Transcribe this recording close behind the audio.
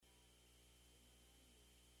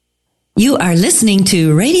You are listening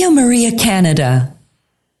to Radio Maria Canada.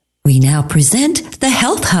 We now present the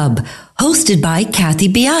Health Hub, hosted by Kathy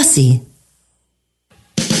Biasi.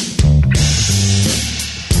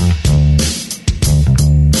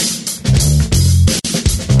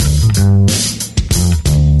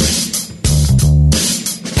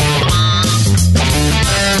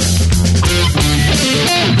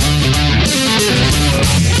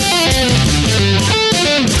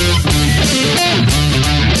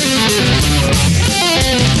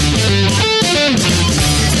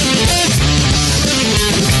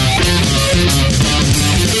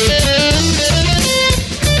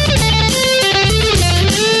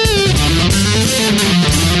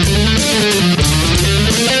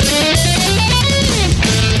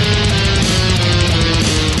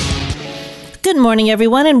 Good morning,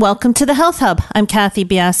 everyone, and welcome to the Health Hub. I'm Kathy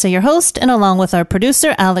Biasi, your host, and along with our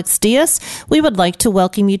producer, Alex Diaz, we would like to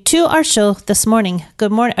welcome you to our show this morning.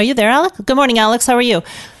 Good morning. Are you there, Alex? Good morning, Alex. How are you?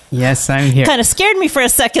 Yes, I'm here. Kind of scared me for a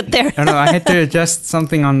second there. No, I had to adjust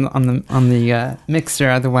something on the mixer.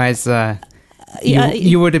 Otherwise,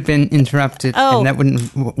 you would have been interrupted, and that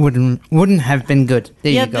wouldn't have been good.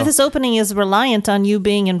 There you go. This opening is reliant on you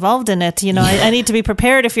being involved in it. You know, I need to be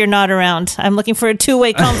prepared if you're not around. I'm looking for a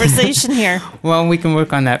two-way conversation here. Well, we can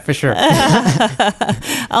work on that for sure.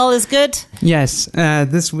 All is good? Yes.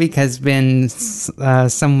 This week has been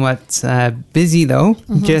somewhat busy, though.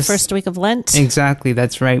 Mm-hmm. First week of Lent. Exactly.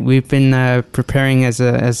 That's right. We've been preparing as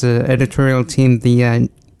a editorial team the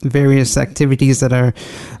various activities that are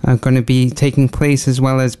going to be taking place, as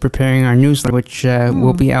well as preparing our newsletter, which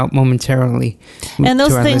will be out momentarily. And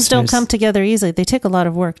those things don't come together easily. They take a lot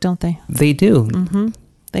of work, don't they? They do. Mm-hmm.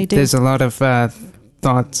 They do. There's a lot of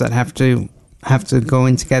thoughts that have to go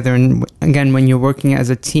in together. And again, when you're working as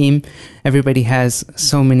a team, everybody has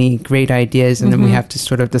so many great ideas, and then we have to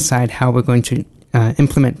sort of decide how we're going to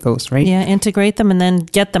implement those, right? Yeah, integrate them and then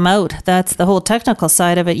get them out. That's the whole technical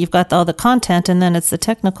side of it. You've got all the content, and then it's the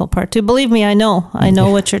technical part too. Believe me, I know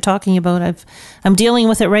what you're talking about. I'm dealing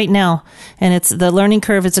with it right now, and the learning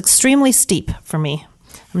curve is extremely steep for me.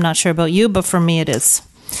 I'm not sure about you, but for me it is.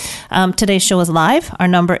 Today's show is live. Our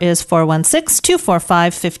number is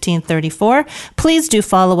 416-245-1534. Please do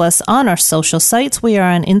follow us on our social sites. We are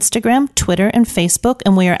on Instagram, Twitter, and Facebook,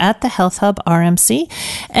 and we are at the Health Hub RMC.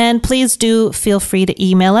 And please do feel free to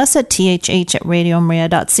email us at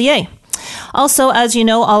thh@radiomaria.ca. Also, as you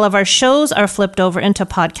know, all of our shows are flipped over into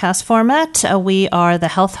podcast format. We are the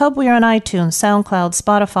Health Hub. We are on iTunes, SoundCloud,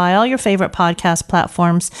 Spotify, all your favorite podcast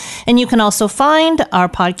platforms. And you can also find our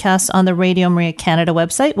podcasts on the Radio Maria Canada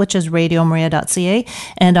website, which is radiomaria.ca,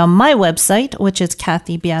 and on my website, which is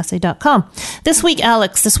kathybiasi.com. This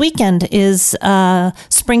weekend is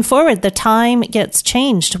Spring Forward. The time gets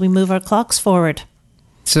changed. We move our clocks forward.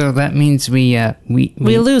 So that means we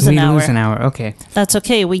lose an hour. Okay. That's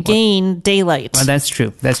okay. We gain daylight. Well, that's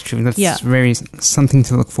true. That's very something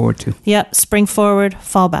to look forward to. Yeah. Spring forward,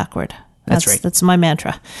 fall backward. That's right. That's my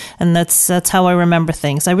mantra. And that's how I remember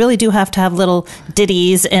things. I really do have to have little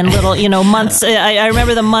ditties and little, months. I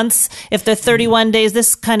remember the months. If they're 31 days,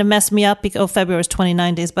 this kind of messed me up. February was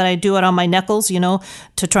 29 days, but I do it on my knuckles, to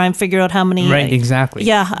try and figure out how many. Right, exactly.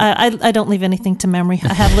 Yeah, I don't leave anything to memory.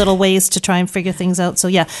 I have little ways to try and figure things out. So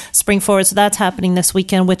yeah, spring forward. So that's happening this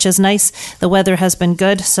weekend, which is nice. The weather has been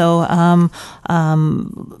good. So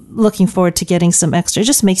looking forward to getting some extra. It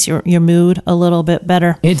just makes your mood a little bit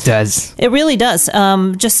better. It does. It really does.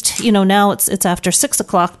 Now it's after 6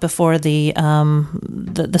 o'clock before the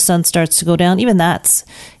sun starts to go down. Even that's,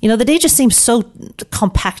 the day just seems so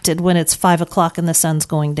compacted when it's 5 o'clock and the sun's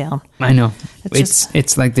going down. I know.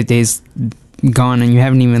 It's like the day's gone and you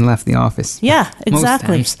haven't even left the office. Yeah,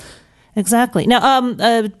 exactly. Most times. Exactly. Now,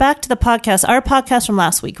 back to the podcast. Our podcast from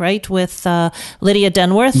last week, right, with Lydia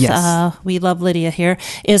Denworth. Yes. We love Lydia here.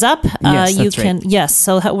 Is up. Yes, that's right. Yes.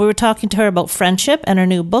 So we were talking to her about friendship and her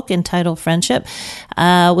new book entitled Friendship.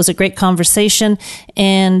 It was a great conversation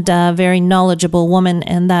and a very knowledgeable woman.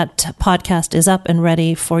 And that podcast is up and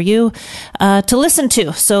ready for you to listen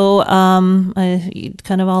to. So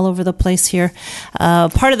kind of all over the place here.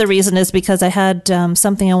 Part of the reason is because I had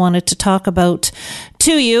something I wanted to talk about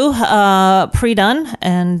to you, pre-done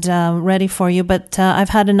and ready for you. But I've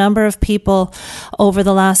had a number of people over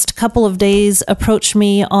the last couple of days approach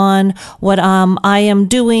me on what I am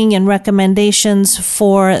doing and recommendations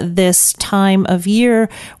for this time of year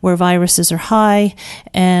where viruses are high.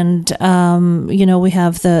 And, we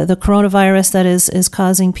have the coronavirus that is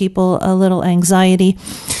causing people a little anxiety.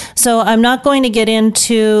 So I'm not going to get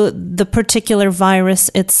into the particular virus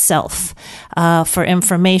itself. For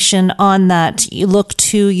information on that, you look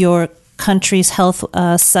to your country's health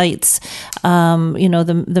sites.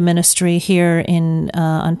 The ministry here in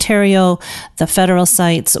Ontario, the federal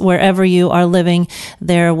sites, wherever you are living,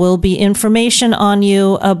 there will be information on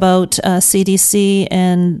you about CDC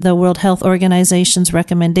and the World Health Organization's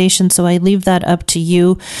recommendations. So I leave that up to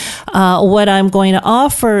you. What I'm going to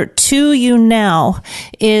offer to you now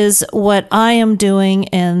is what I am doing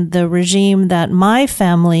and the regime that my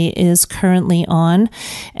family is currently on.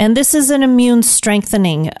 And this is an immune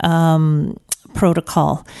strengthening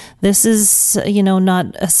protocol. This is, not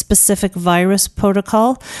a specific virus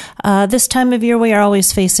protocol. This time of year, we are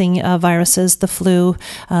always facing viruses, the flu.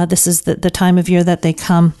 This is the time of year that they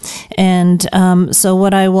come. And so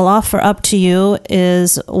what I will offer up to you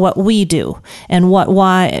is what we do and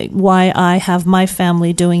why I have my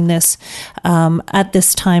family doing this at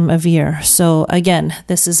this time of year. So again,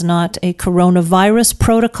 this is not a coronavirus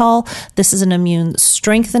protocol. This is an immune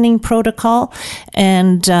strengthening protocol.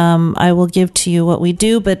 And I will give to you what we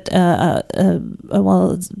do, but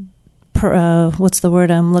what's the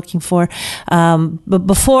word I'm looking for? But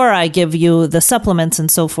before I give you the supplements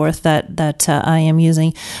and so forth that I am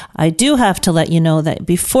using, I do have to let you know that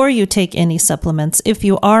before you take any supplements, if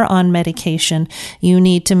you are on medication, you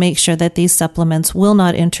need to make sure that these supplements will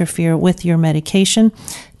not interfere with your medication.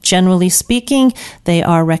 Generally speaking, they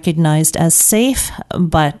are recognized as safe,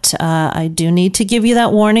 but I do need to give you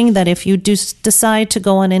that warning that if you do decide to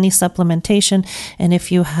go on any supplementation, and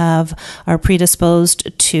if you are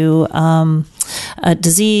predisposed to a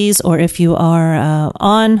disease, or if you are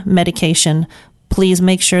on medication, please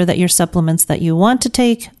make sure that your supplements that you want to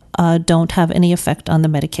take don't have any effect on the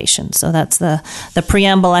medication. So that's the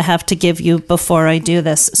preamble I have to give you before I do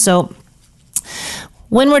this. So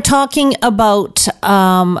when we're talking about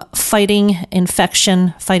fighting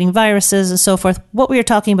infection, fighting viruses and so forth, what we are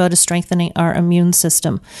talking about is strengthening our immune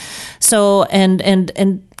system. So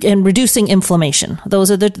and reducing inflammation.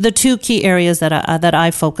 Those are the two key areas that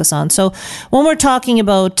I focus on. So when we're talking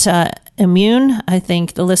about immune, I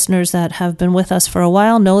think the listeners that have been with us for a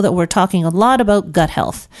while know that we're talking a lot about gut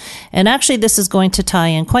health. And actually this is going to tie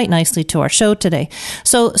in quite nicely to our show today.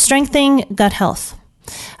 So strengthening gut health.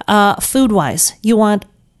 Food-wise, you want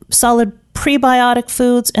solid prebiotic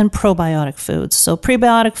foods and probiotic foods. So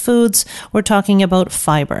prebiotic foods, we're talking about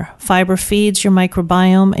fiber. Fiber feeds your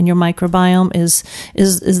microbiome, and your microbiome is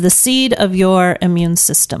the seed of your immune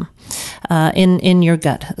system in your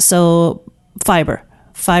gut. So fiber.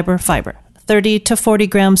 30 to 40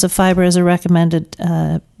 grams of fiber is a recommended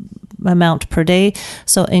amount per day.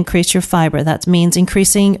 So increase your fiber. That means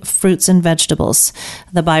increasing fruits and vegetables.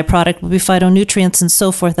 The byproduct will be phytonutrients and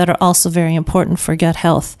so forth that are also very important for gut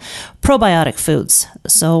health. Probiotic foods.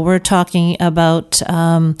 So we're talking about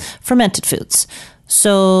fermented foods.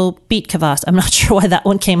 So beet kvass. I'm not sure why that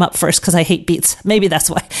one came up first because I hate beets. Maybe that's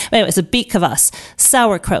why. Anyway, so beet kvass,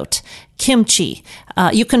 sauerkraut, kimchi.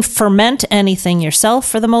 You can ferment anything yourself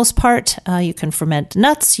for the most part. You can ferment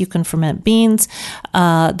nuts. You can ferment beans.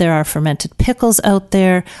 There are fermented pickles out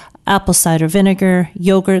there. Apple cider vinegar,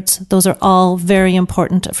 yogurts. Those are all very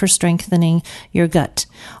important for strengthening your gut.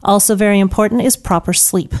 Also very important is proper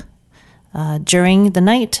sleep. During the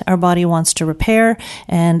night, our body wants to repair,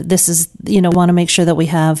 and this is, want to make sure that we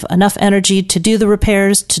have enough energy to do the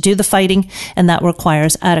repairs, to do the fighting, and that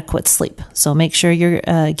requires adequate sleep. So make sure you're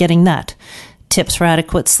getting that. Tips for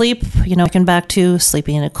adequate sleep, going back to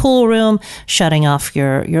sleeping in a cool room, shutting off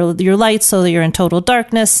your lights so that you're in total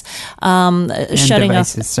darkness, shutting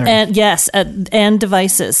devices, off, and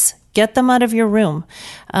devices. Get them out of your room.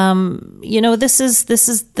 This is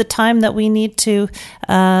the time that we need to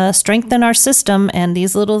strengthen our system. And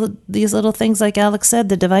these little things, like Alex said,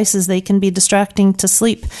 the devices, they can be distracting to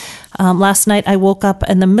sleep. Last night I woke up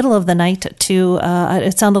in the middle of the night to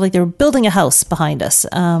it sounded like they were building a house behind us.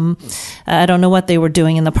 I don't know what they were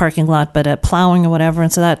doing in the parking lot, but plowing or whatever.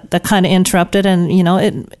 And so that kind of interrupted.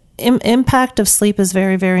 And impact of sleep is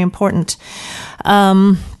very, very important.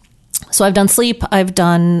 So I've done sleep, I've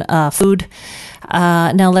done food.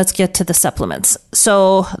 Now let's get to the supplements.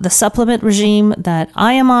 So the supplement regime that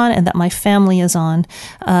I am on and that my family is on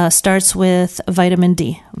starts with vitamin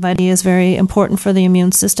D. Vitamin D is very important for the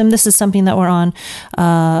immune system. This is something that we're on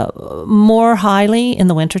more highly in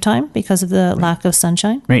the wintertime because of the lack of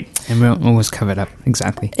sunshine. Right. And we're always covered up.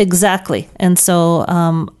 Exactly. And so,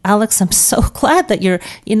 Alex, I'm so glad that you're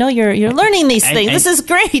learning these things. This is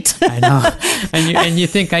great. I know. And you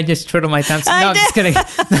think I just twiddle my thumbs? No, I'm just kidding.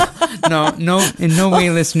 No. In no way,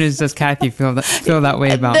 listeners, does Kathy feel that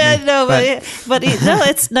way about me. No, but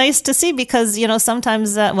it's nice to see because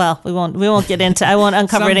sometimes we won't get into. I won't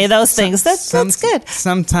uncover any of those things. That's good.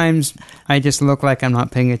 Sometimes I just look like I'm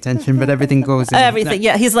not paying attention, but everything goes in. Everything,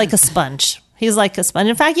 yeah. He's like a sponge. He's like a sponge.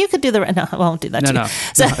 In fact, you could do no, I won't do that. No,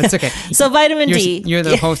 it's okay. So vitamin D. You're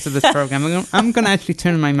the host of this program. I'm going to actually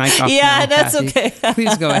turn my mic off. Yeah, now, that's Kathy. okay.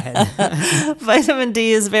 Please go ahead. Vitamin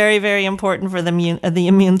D is very, very important for the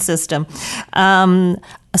immune system.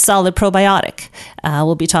 A solid probiotic.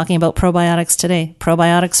 We'll be talking about probiotics today.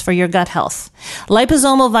 Probiotics for your gut health.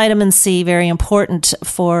 Liposomal vitamin C, very important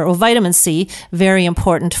vitamin C, very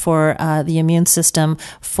important for the immune system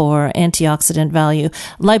for antioxidant value.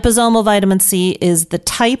 Liposomal vitamin C is the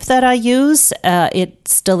type that I use.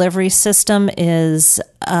 Its delivery system is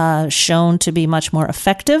shown to be much more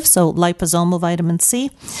effective. So liposomal vitamin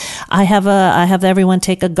C. I have everyone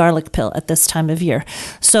take a garlic pill at this time of year.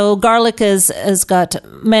 So garlic has got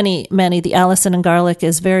many, the allicin in garlic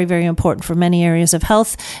is very, very important for many areas of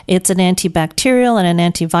health. It's an antibacterial and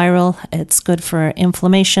an antiviral. It's good for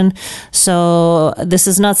inflammation. So this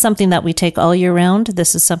is not something that we take all year round.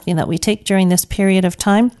 This is something that we take during this period of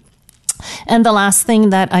time. And the last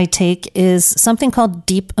thing that I take is something called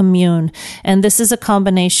Deep Immune. And this is a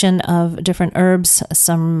combination of different herbs,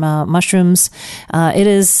 some mushrooms. It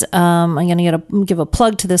is, I'm going to give a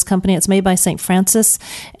plug to this company. It's made by St. Francis.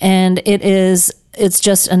 And it's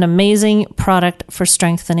just an amazing product for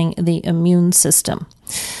strengthening the immune system.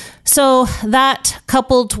 So that,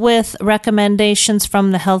 coupled with recommendations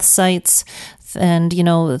from the health sites, and,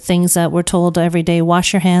 things that we're told every day,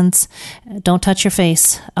 wash your hands, don't touch your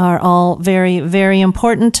face, are all very, very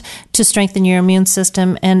important to strengthen your immune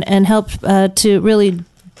system and help to really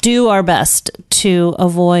do our best to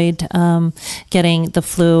avoid getting the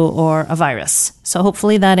flu or a virus. So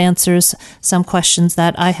hopefully that answers some questions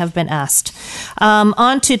that I have been asked.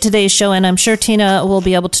 On to today's show, and I'm sure Tina will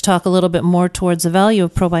be able to talk a little bit more towards the value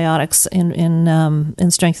of probiotics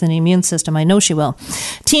in strengthening the immune system. I know she will.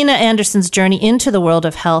 Tina Anderson's journey into the world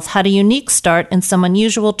of health had a unique start and some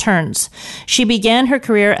unusual turns. She began her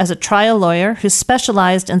career as a trial lawyer who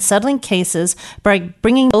specialized in settling cases by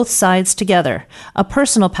bringing both sides together, a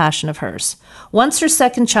personal passion of hers. Once her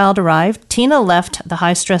second child arrived, Tina left the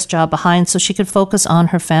high-stress job behind so she could focus on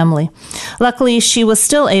her family. Luckily, she was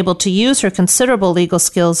still able to use her considerable legal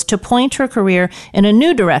skills to point her career in a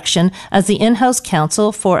new direction as the in-house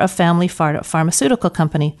counsel for a family pharmaceutical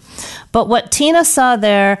company. But what Tina saw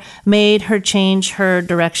there made her change her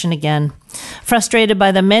direction again. Frustrated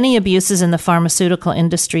by the many abuses in the pharmaceutical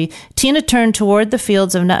industry, Tina turned toward the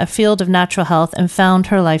field of natural health and found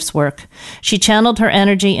her life's work. She channeled her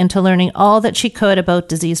energy into learning all that she could about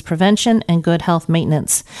disease prevention and good health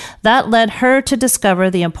maintenance. That led her to discover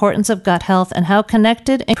the importance of gut health and how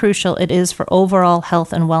connected and crucial it is for overall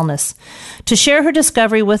health and wellness. To share her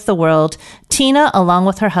discovery with the world, Tina, along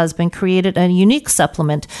with her husband, created a unique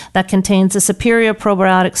supplement that contains the superior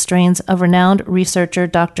probiotic strains of renowned researcher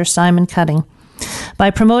Dr. Simon Cutting. By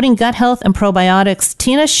promoting gut health and probiotics,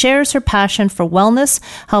 Tina shares her passion for wellness,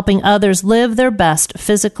 helping others live their best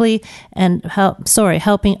physically and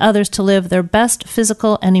helping others to live their best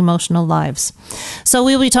physical and emotional lives. So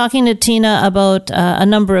we'll be talking to Tina about a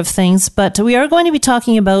number of things, but we are going to be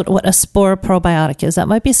talking about what a spore probiotic is. That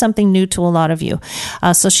might be something new to a lot of you.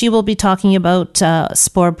 So she will be talking about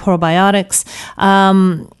spore probiotics.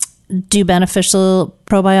 Do beneficial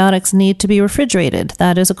probiotics need to be refrigerated?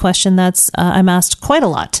 That is a question that's I'm asked quite a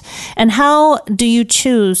lot. And how do you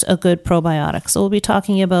choose a good probiotic? So we'll be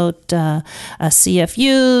talking about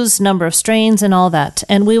CFUs, number of strains, and all that.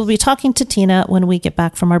 And we will be talking to Tina when we get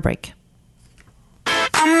back from our break.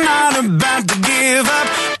 I'm not about to give up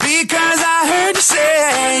because I heard you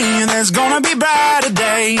say there's gonna be brighter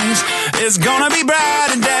days. There's gonna be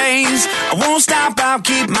brighter days. I won't stop, I'll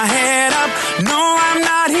keep my head up. No, I'm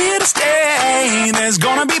not here to stay. There's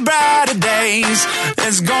gonna be brighter days.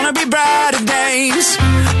 There's gonna be brighter days.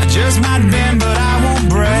 I just might bend, but I won't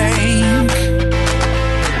break.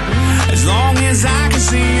 As long as I can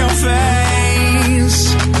see your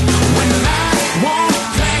face. When I won't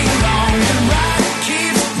play along and right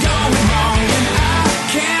keeps going wrong and I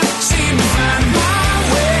can't seem to find my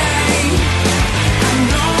way. I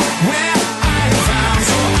know where I am found,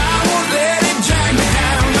 so I won't let it drag me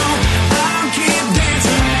down. No, I'll keep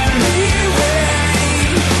dancing anyway.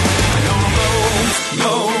 I'm gonna move,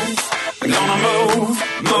 I'm gonna move,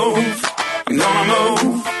 I'm gonna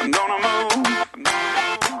move, I'm gonna move.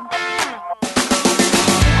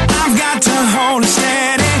 I've got to hold it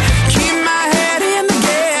steady, keep my head in the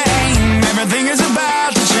game. Everything is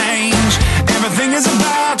about to change. Everything is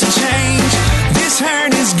about to change. This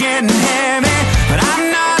hurt is getting heavy.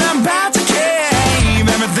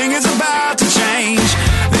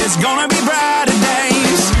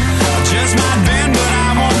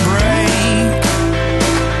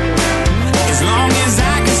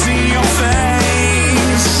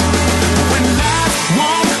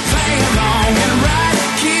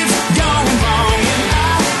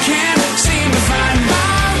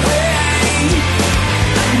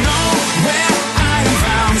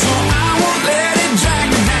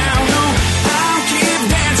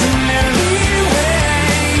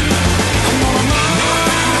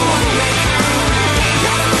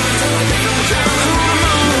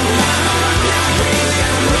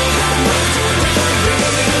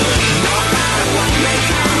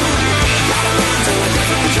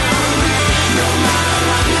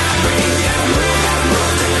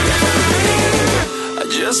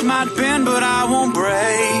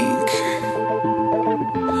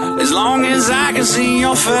 'cause I can see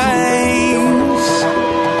your face.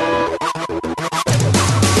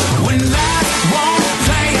 When life won't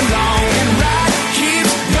play along and ride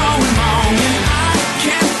keeps going wrong and I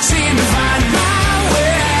can't seem to find my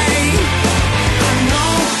way, I know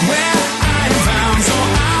where I'm found, so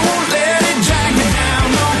I won't let it drag me down.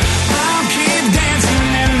 No, I'll keep dancing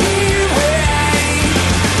anyway.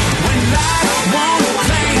 When life won't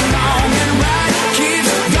play along and ride keeps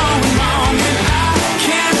going wrong and I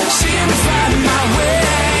can't seem to find my way,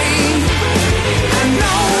 I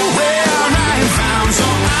know where I'm found, so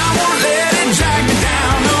I won't let it drag me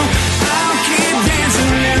down. No, I'll keep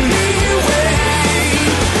dancing anyway.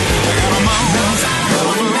 I gotta move, I'm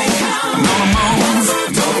gonna move,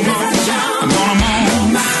 I'm gonna move, I'm gonna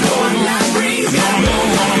move, I'm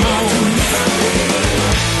gonna move.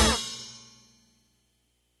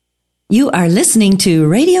 You are listening to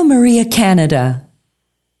Radio Maria Canada.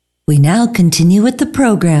 We now continue with the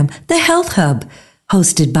program, The Health Hub,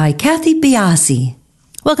 hosted by Kathy Biasi.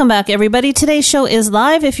 Welcome back, everybody. Today's show is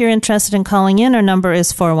live. If you're interested in calling in, our number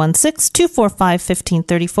is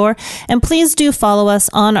 416-245-1534. And please do follow us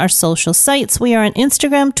on our social sites. We are on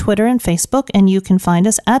Instagram, Twitter, and Facebook, and you can find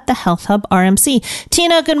us at the Health Hub RMC.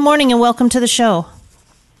 Tina, good morning and welcome to the show.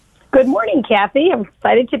 Good morning, Kathy. I'm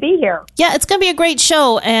excited to be here. Yeah, it's going to be a great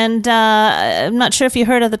show, and I'm not sure if you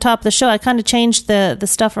heard at the top of the show, I kind of changed the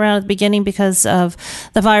stuff around at the beginning because of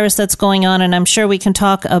the virus that's going on, and I'm sure we can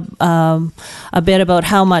talk a bit about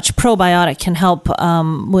how much probiotic can help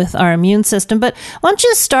with our immune system. But why don't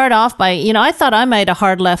you start off by, I thought I made a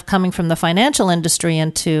hard left coming from the financial industry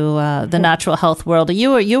into the natural health world.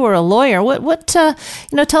 You were a lawyer. What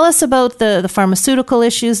tell us about the pharmaceutical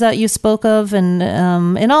issues that you spoke of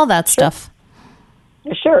and all that stuff.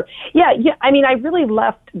 Sure. Yeah. I mean, I really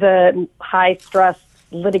left the high stress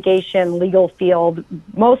litigation legal field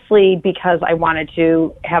mostly because I wanted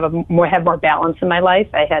to have more balance in my life.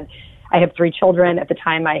 I have 3 children. At the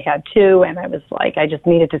time I had 2, and I was like, I just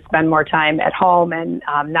needed to spend more time at home and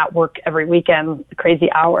not work every weekend,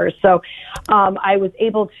 crazy hours. So I was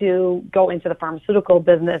able to go into the pharmaceutical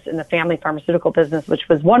business, in the family pharmaceutical business, which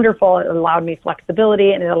was wonderful. It allowed me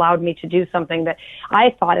flexibility, and it allowed me to do something that I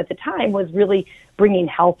thought at the time was really bringing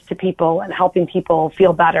health to people and helping people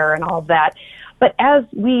feel better and all of that. But as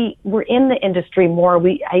we were in the industry more,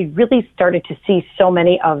 I really started to see so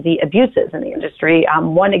many of the abuses in the industry.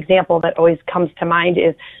 One example that always comes to mind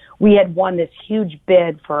is we had won this huge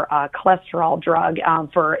bid for a cholesterol drug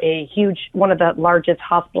for one of the largest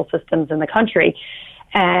hospital systems in the country.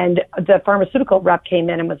 And the pharmaceutical rep came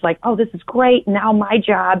in and was like, oh, this is great. Now my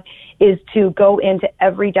job is to go into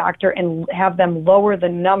every doctor and have them lower the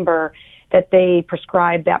number that they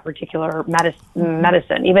prescribe that particular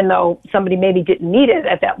medicine, even though somebody maybe didn't need it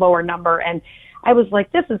at that lower number. And I was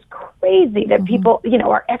like, this is crazy that people,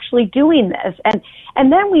 are actually doing this. And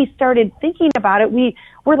then we started thinking about it.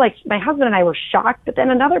 We're like, my husband and I were shocked, but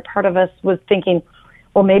then another part of us was thinking,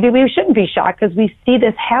 well, maybe we shouldn't be shocked because we see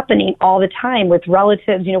this happening all the time with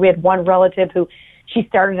relatives. We had one relative who she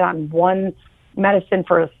started on one medicine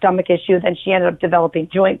for a stomach issue, then she ended up developing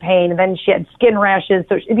joint pain, and then she had skin rashes.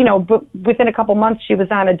 So, but within a couple months, she was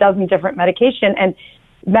on a dozen different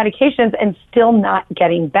medications and still not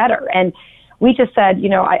getting better. And we just said,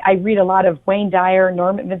 I read a lot of Wayne Dyer,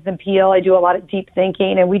 Norman Vincent Peale. I do a lot of deep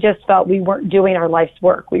thinking, and we just felt we weren't doing our life's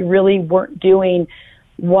work. We really weren't doing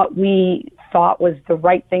what we thought was the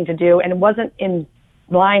right thing to do, and it wasn't in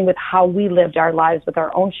line with how we lived our lives with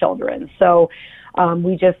our own children. So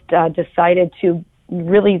we just decided to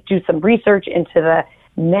really do some research into the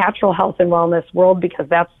natural health and wellness world because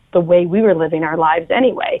that's the way we were living our lives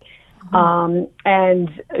anyway. And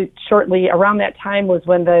shortly around that time was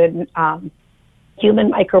when the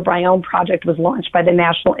Human Microbiome Project was launched by the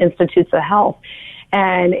National Institutes of Health.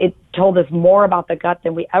 And it told us more about the gut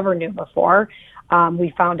than we ever knew before. We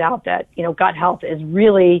found out that, gut health is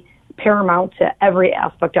really paramount to every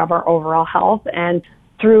aspect of our overall health. And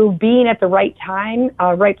through being at the right time,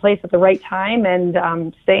 right place at the right time,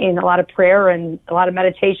 and saying a lot of prayer and a lot of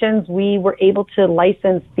meditations, we were able to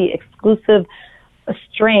license the exclusive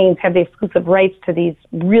strains, have the exclusive rights to these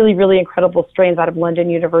really, really incredible strains out of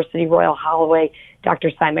London University, Royal Holloway,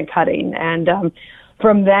 Dr. Simon Cutting. And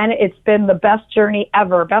from then, it's been the best journey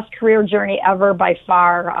ever, best career journey ever by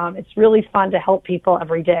far. It's really fun to help people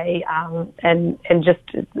every day and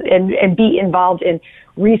be involved in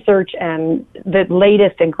research and the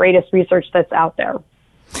latest and greatest research that's out there.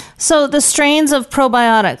 So the strains of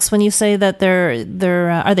probiotics, when you say that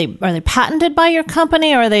are they patented by your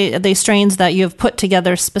company, or are they strains that you've put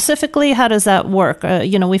together specifically? How does that work?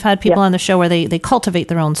 We've had people on the show where they cultivate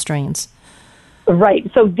their own strains. Right.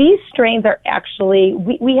 So these strains are actually,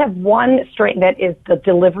 we have one strain that is the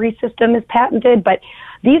delivery system is patented, but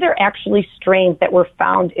these are actually strains that were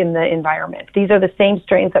found in the environment. These are the same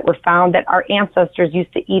strains that were found that our ancestors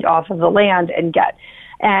used to eat off of the land and get.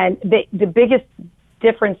 And the biggest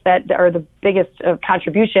difference or the biggest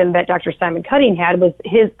contribution that Dr. Simon Cutting had was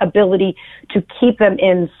his ability to keep them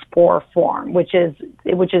in spore form, which is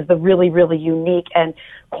the really, really unique and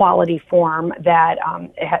quality form that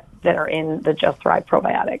that are in the Just Thrive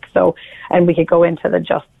probiotics. So, and we could go into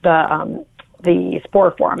the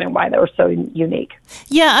spore form and why they were so unique.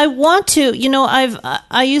 Yeah, I want to.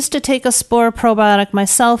 I used to take a spore probiotic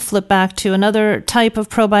myself, flip back to another type of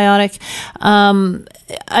probiotic.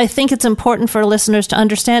 I think it's important for listeners to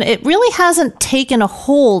understand it really hasn't taken a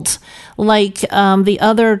hold like the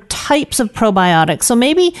other types of probiotics. So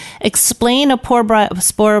maybe explain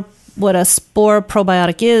what a spore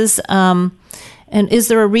probiotic is, and is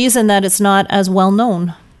there a reason that it's not as well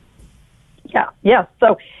known? Yeah.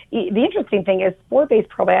 So the interesting thing is spore-based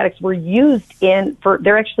probiotics were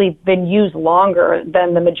they're actually been used longer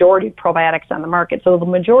than the majority of probiotics on the market. So the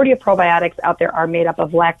majority of probiotics out there are made up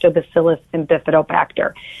of Lactobacillus and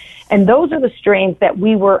Bifidobacter. And those are the strains that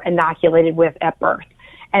we were inoculated with at birth.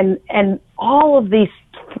 And all of these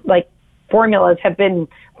formulas have been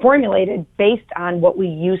formulated based on what we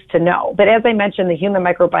used to know. But as I mentioned, the Human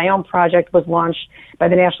Microbiome Project was launched by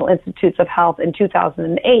the National Institutes of Health in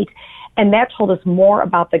 2008. And that told us more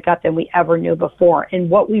about the gut than we ever knew before and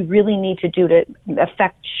what we really need to do to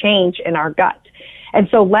affect change in our gut. And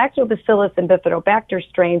so Lactobacillus and Bifidobacter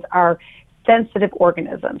strains are sensitive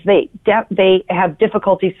organisms. They have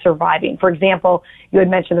difficulty surviving. For example, you had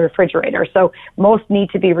mentioned the refrigerator. So most need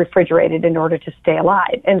to be refrigerated in order to stay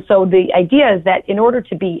alive. And so the idea is that in order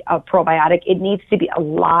to be a probiotic, it needs to be a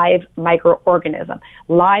live microorganism,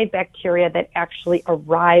 live bacteria that actually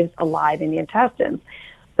arrives alive in the intestines.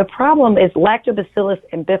 The problem is Lactobacillus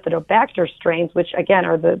and Bifidobacter strains, which again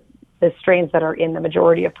are the strains that are in the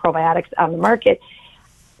majority of probiotics on the market,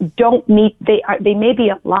 they may be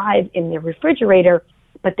alive in the refrigerator,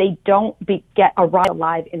 but they don't arrive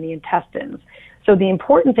alive in the intestines. So the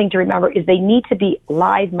important thing to remember is they need to be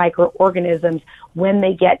live microorganisms when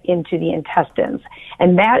they get into the intestines.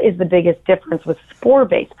 And that is the biggest difference with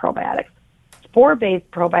spore-based probiotics. Spore-based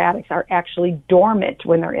probiotics are actually dormant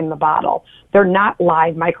when they're in the bottle. They're not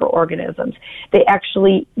live microorganisms. They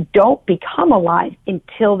actually don't become alive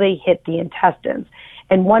until they hit the intestines.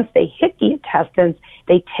 And once they hit the intestines,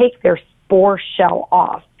 they take their spore shell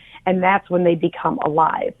off, and that's when they become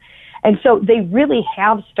alive. And so they really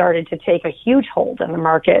have started to take a huge hold in the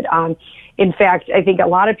market. In fact, I think a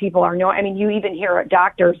lot of people you even hear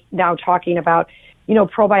doctors now talking about,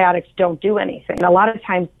 probiotics don't do anything. And a lot of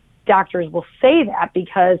times doctors will say that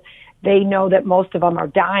because they know that most of them are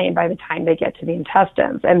dying by the time they get to the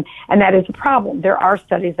intestines. And that is a problem. There are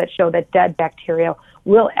studies that show that dead bacteria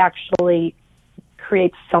will actually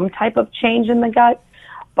create some type of change in the gut,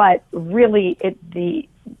 but really the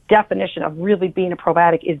definition of really being a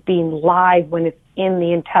probiotic is being live when it's in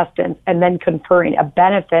the intestines and then conferring a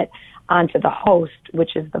benefit onto the host,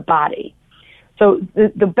 which is the body. So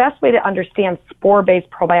the best way to understand spore-based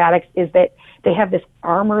probiotics is that they have this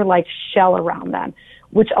armor-like shell around them,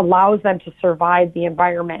 which allows them to survive the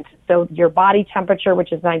environment. So your body temperature,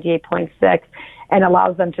 which is 98.6, and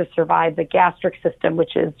allows them to survive the gastric system,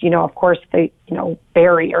 which is, of course, the,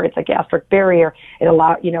 barrier. It's a gastric barrier.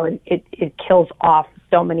 It kills off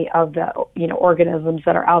so many of the, organisms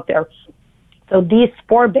that are out there. So these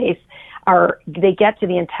spore-based they get to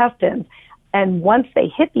the intestines, and once they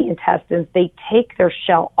hit the intestines, they take their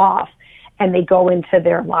shell off and they go into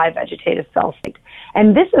their live vegetative cell state.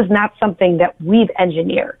 And this is not something that we've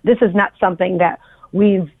engineered. This is not something that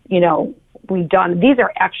we've done. These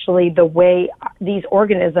are actually the way these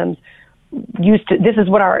organisms this is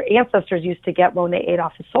what our ancestors used to get when they ate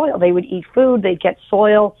off the soil. They would eat food, they'd get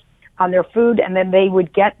soil on their food, and then they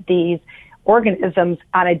would get these organisms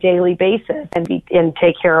on a daily basis and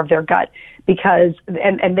take care of their gut because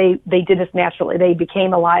they did this naturally. They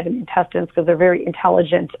became alive in the intestines because they're very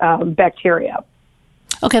intelligent bacteria.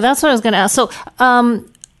 Okay, that's what I was going to ask. So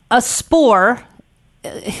a spore,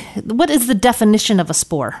 what is the definition of a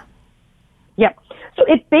spore? Yep. So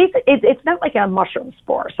it's not like a mushroom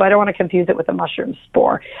spore, so I don't want to confuse it with a mushroom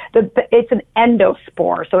spore. It's an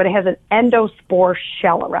endospore, so it has an endospore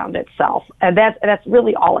shell around itself, and that's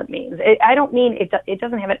really all it means. I don't mean it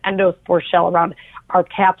doesn't have an endospore shell around our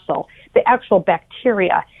capsule. The actual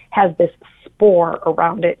bacteria has this spore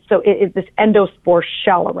around it, so it's this endospore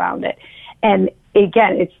shell around it, and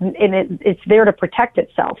again, it's there to protect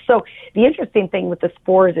itself. So the interesting thing with the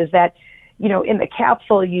spores is that in the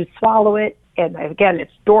capsule, you swallow it, and again,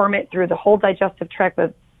 it's dormant through the whole digestive tract,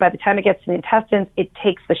 but by the time it gets to the intestines, it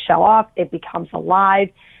takes the shell off, it becomes alive,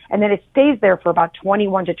 and then it stays there for about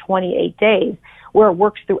 21 to 28 days, where it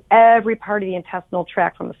works through every part of the intestinal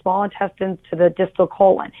tract, from the small intestines to the distal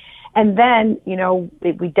colon. And then, we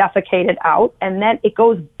defecate it out, and then it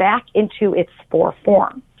goes back into its spore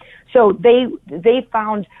form. So they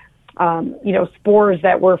found, spores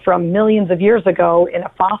that were from millions of years ago in a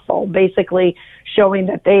fossil, basically showing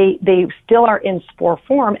that they still are in spore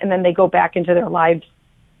form, and then they go back into their live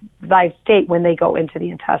state when they go into the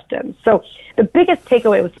intestines. So the biggest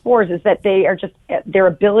takeaway with spores is that they are just their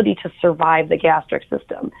ability to survive the gastric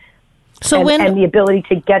system. So and the ability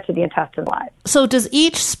to get to the intestine alive. So does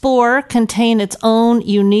each spore contain its own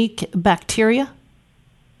unique bacteria?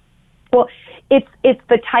 Well, it's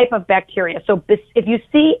the type of bacteria. So if you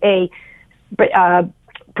see a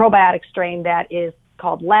probiotic strain that is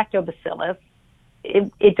called lactobacillus,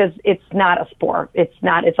 it's not a spore. It's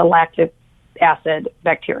a lactic acid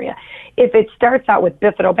bacteria. If it starts out with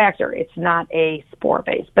bifidobacter, it's not a spore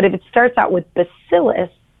base. But if it starts out with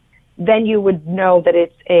bacillus, then you would know that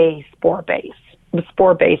it's a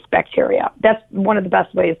spore-based bacteria. That's one of the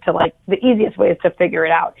best ways the easiest ways to figure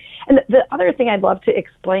it out. And the other thing I'd love to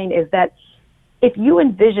explain is that if you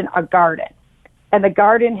envision a garden, and the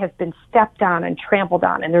garden has been stepped on and trampled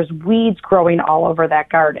on, and there's weeds growing all over that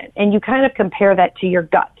garden, and you kind of compare that to your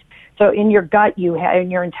gut. So in your gut, in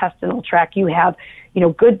your intestinal tract, you have,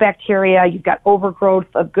 good bacteria, you've got overgrowth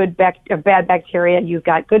of bad bacteria, you've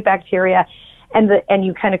got good bacteria, and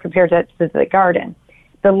you kind of compare that to the garden.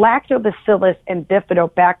 The lactobacillus and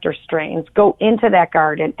bifidobacter strains go into that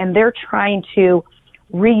garden, and they're trying to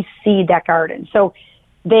reseed that garden. So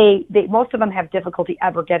they most of them have difficulty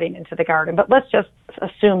ever getting into the garden, but let's just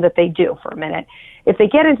assume that they do for a minute. If they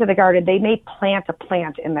get into the garden, they may plant a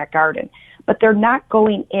plant in that garden, but they're not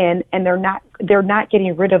going in, and they're not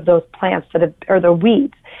getting rid of those plants or the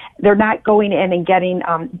weeds. They're not going in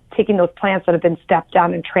and taking those plants that have been stepped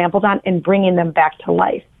on and trampled on and bringing them back to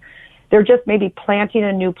life. They're just maybe planting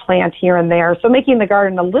a new plant here and there, so making the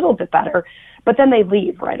garden a little bit better, but then they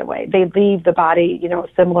leave right away. They leave the body,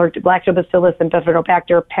 similar to lactobacillus and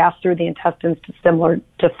bifidobacter, pass through the intestines similar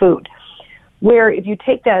to food. Where if you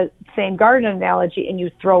take that same garden analogy and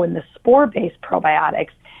you throw in the spore-based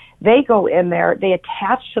probiotics, they go in there, they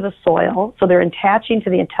attach to the soil, so they're attaching to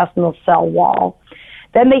the intestinal cell wall.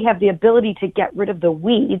 Then they have the ability to get rid of the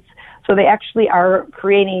weeds, so they actually are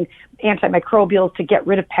creating antimicrobials to get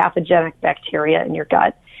rid of pathogenic bacteria in your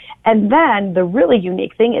gut. And then the really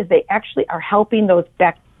unique thing is they actually are helping those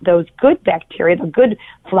good bacteria, the good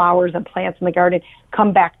flowers and plants in the garden,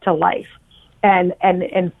 come back to life and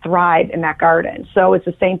thrive in that garden. So it's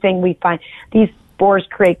the same thing we find. These spores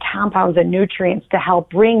create compounds and nutrients to help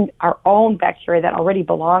bring our own bacteria that already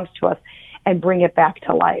belongs to us and bring it back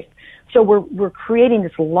to life. So we're creating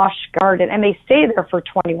this lush garden, and they stay there for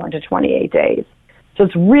 21 to 28 days. So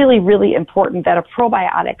it's really, really important that a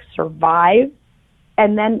probiotic survives,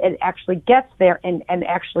 and then it actually gets there and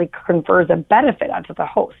actually confers a benefit onto the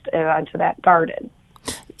host, onto that garden.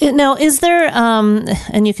 Now, is there,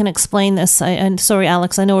 and you can explain this, and sorry,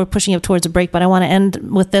 Alex, I know we're pushing up towards a break, but I want to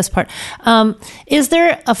end with this part. Is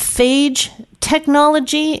there a phage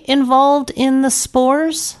technology involved in the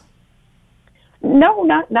spores? No,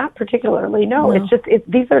 not particularly. No, it's just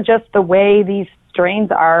these are just the way these strains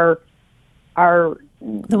are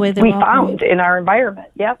the way we found in our environment.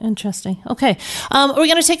 Yep. Interesting. Okay. We're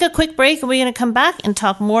going to take a quick break, and we're going to come back and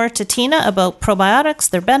talk more to Tina about probiotics,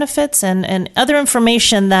 their benefits, and other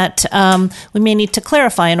information that we may need to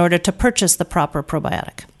clarify in order to purchase the proper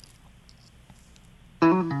probiotic.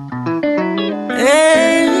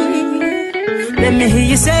 Hey, let me hear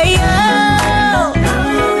you say, oh, oh,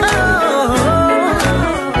 oh.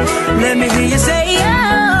 Let me hear you say,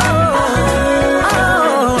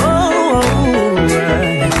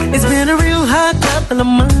 couple of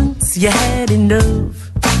months you had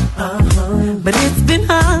enough, but it's been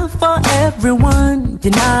hard for everyone.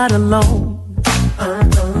 You're not alone.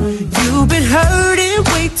 You've been hurting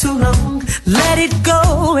way too long. Let it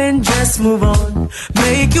go and just move on.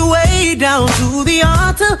 Make your way down to the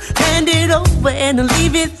altar, hand it over and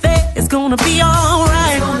leave it there. It's gonna be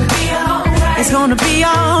alright. It's gonna be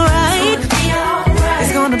alright.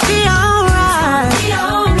 It's gonna be alright.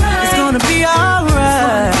 It's gonna be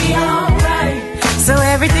alright. So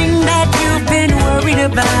everything that you've been worried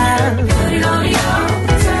about, put it on the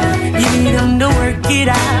altar. You need him to work it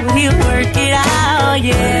out. He'll work it out,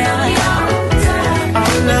 yeah.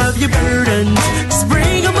 All of your burdens, just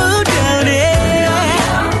bring them all down,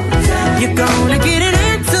 yeah. You're gonna get an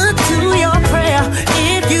answer to your prayer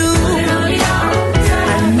if you,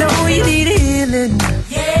 I know you need it.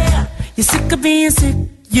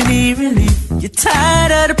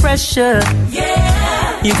 pressure.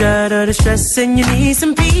 Yeah. You got all the stress and you need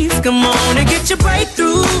some peace. Come on and get your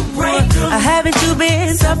breakthrough. Haven't you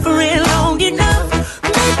been suffering long enough?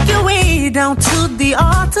 Make your way down to the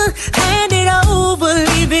altar. Hand it over,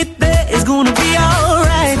 leave it there. It's gonna be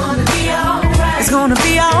alright. It's gonna be alright. It's gonna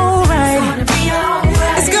be alright.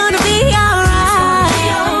 It's gonna be alright.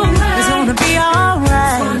 It's gonna be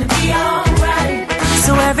alright.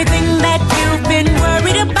 So everything that you've been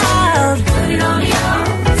worried about, put it on the altar.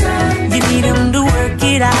 You need him to work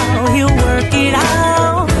it out. He'll work it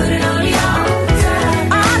out. Put it on the altar.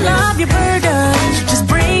 I love your burdens. Just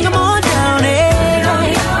bring them on down.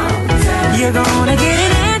 You're gonna get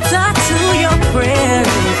an answer to your prayer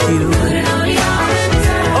if you put it on the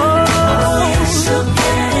altar. Oh,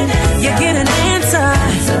 you get an answer.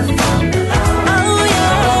 Oh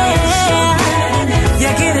yeah, you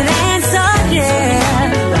get an answer, yeah.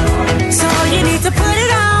 So you need to put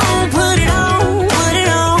it on, put it on, put it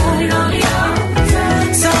on.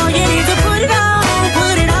 So you need to put it on,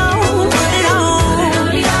 put it on, put it on.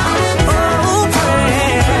 Oh,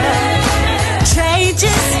 prayer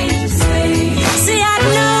changes. See, I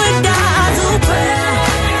know it does. Oh, prayer.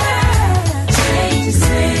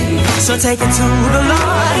 So take it to the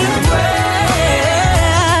Lord in prayer.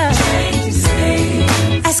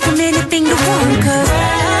 Ask him anything you want, 'cause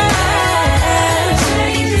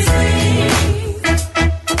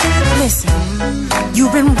listen,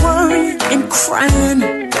 you've been worrying and crying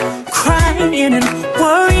and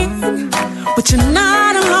worrying, but you're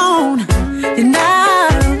not alone. You're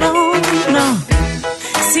not alone, no.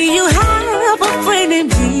 See, you have a friend in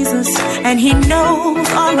Jesus, and he knows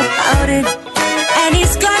all about it. And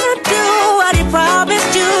he's gonna do what he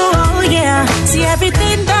promised you, oh yeah. See,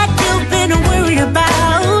 everything that you've been worried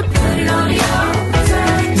about, put it on the altar.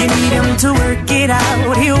 You need him to work it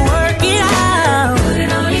out. He'll work it out. Put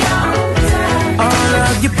it on the altar. All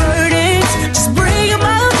of your burdens, just bring them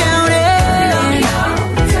all down there.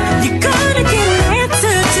 You're gonna get an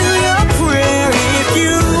answer to your prayer if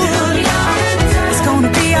you. It's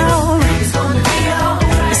gonna be alright. It's gonna be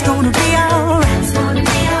alright. It's gonna be alright. It's gonna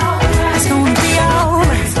be alright. It's gonna be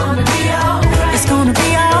alright. It's gonna be alright. It's gonna be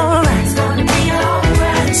alright. It's gonna be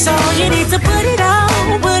alright. So you need to put it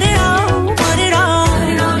on, put it on, put it on. Put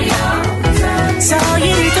it on the altar. So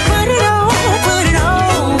you need to put it on, put it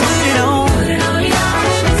on, put it on. Put it on the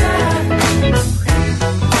altar.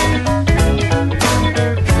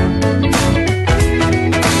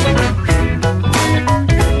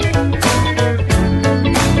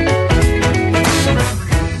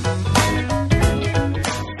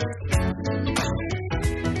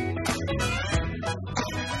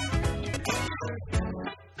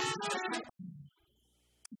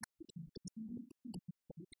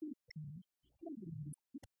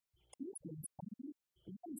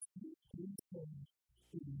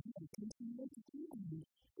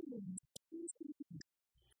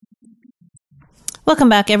 Welcome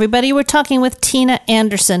back, everybody. We're talking with Tina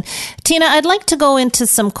Anderson. Tina, I'd like to go into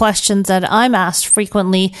some questions that I'm asked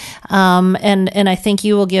frequently, and I think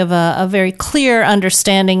you will give a very clear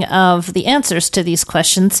understanding of the answers to these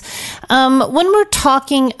questions. When we're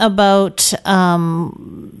talking about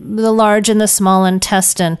the large and the small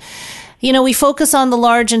intestine, you know, we focus on the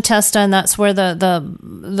large intestine. That's where the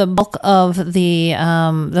bulk of the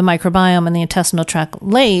microbiome and the intestinal tract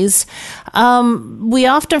lays. We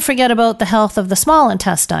often forget about the health of the small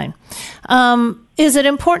intestine. Is it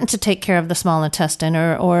important to take care of the small intestine,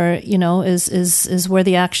 or you know, is where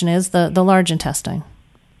the action is the large intestine?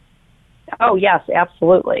 Oh yes,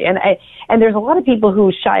 absolutely. And there's a lot of people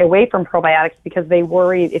who shy away from probiotics because they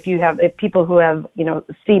worry if people who have, you know,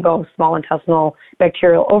 SIBO, small intestinal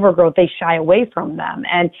bacterial overgrowth, they shy away from them.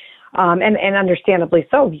 And understandably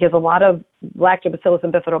so, because a lot of Lactobacillus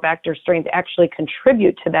and Bifidobacter strains actually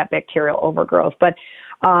contribute to that bacterial overgrowth. But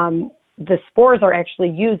the spores are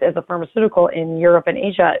actually used as a pharmaceutical in Europe and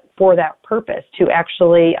Asia for that purpose, to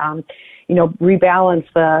actually rebalance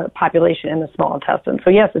the population in the small intestine. So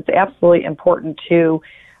yes, it's absolutely important to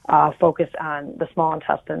focus on the small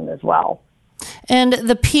intestine as well. And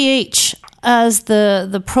the pH, as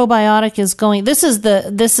the probiotic is going, this is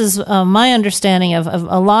my understanding of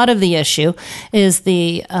a lot of the issue is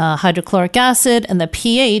the hydrochloric acid and the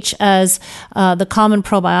pH as the common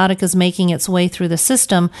probiotic is making its way through the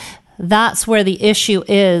system. That's where the issue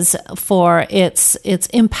is for its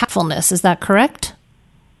impactfulness. Is that correct?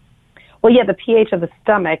 Well, yeah, the pH of the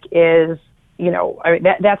stomach is,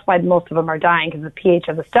 that's why most of them are dying, because the pH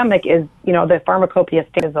of the stomach is, the pharmacopoeia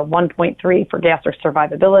state is a 1.3 for gastric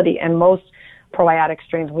survivability, and most probiotic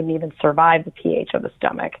strains wouldn't even survive the pH of the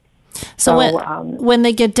stomach. So when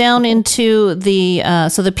they get down into the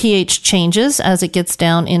so the pH changes as it gets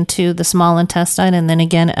down into the small intestine, and then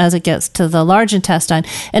again as it gets to the large intestine.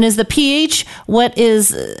 And is the pH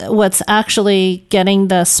what's actually getting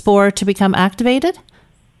the spore to become activated?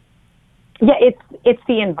 Yeah, it's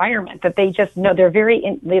the environment that they just know. They're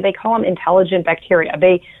they call them intelligent bacteria.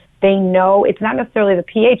 They know it's not necessarily the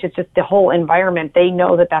pH, it's just the whole environment. They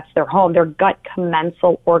know that that's their home. They're gut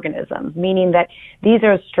commensal organisms, meaning that these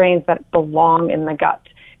are strains that belong in the gut.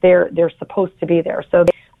 They're supposed to be there. So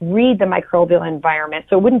they read the microbial environment.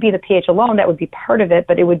 So it wouldn't be the pH alone, that would be part of it,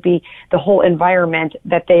 but it would be the whole environment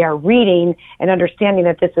that they are reading and understanding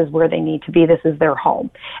that this is where they need to be. This is their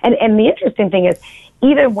home. And the interesting thing is,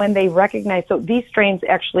 even when they recognize, so these strains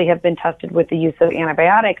actually have been tested with the use of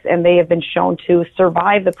antibiotics, and they have been shown to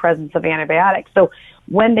survive the presence of antibiotics. So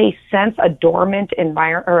when they sense a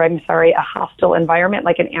a hostile environment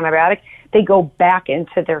like an antibiotic, they go back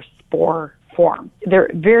into their spore form. They're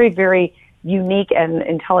very, very unique and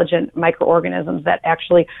intelligent microorganisms that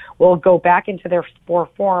actually will go back into their spore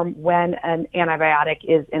form when an antibiotic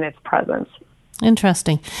is in its presence.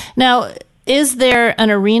 Interesting. Now, is there an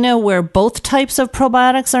arena where both types of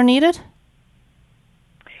probiotics are needed?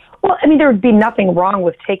 Well, I mean, there would be nothing wrong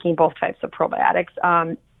with taking both types of probiotics.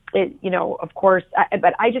 Of course,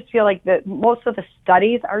 but I just feel like that most of the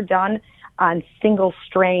studies are done on single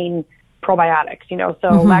strain probiotics,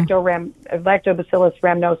 so Lactobacillus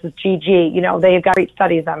rhamnosus GG, they've got great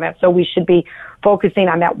studies on that. So we should be focusing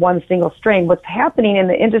on that one single strain. What's happening in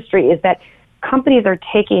the industry is that companies are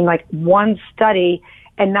taking like one study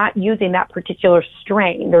and not using that particular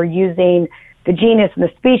strain. They're using the genus and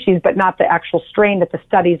the species, but not the actual strain that the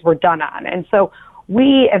studies were done on. And so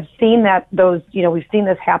we have seen we've seen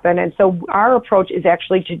this happen. And so our approach is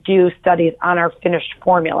actually to do studies on our finished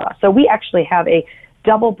formula. So we actually have a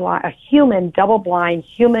human double-blind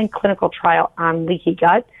human clinical trial on leaky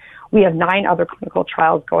gut. We have 9 other clinical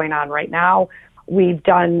trials going on right now. We've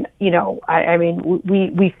done,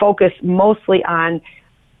 we focus mostly on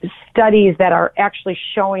studies that are actually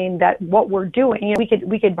showing that what we're doing, we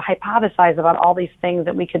could hypothesize about all these things,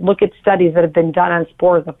 and we could look at studies that have been done on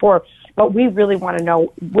spores before, but we really want to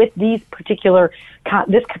know with this particular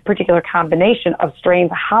combination of strains,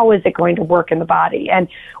 how is it going to work in the body? And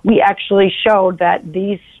we actually showed that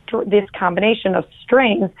this combination of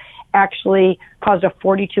strains actually caused a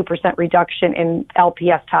 42% reduction in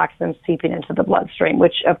LPS toxins seeping into the bloodstream,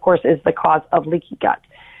 which of course is the cause of leaky gut.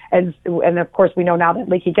 And of course, we know now that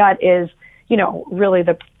leaky gut is, really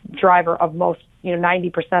the driver of most,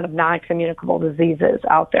 90% of non-communicable diseases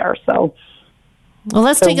out there. So, well,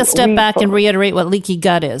 let's take a step back and reiterate what leaky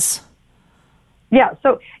gut is. Yeah,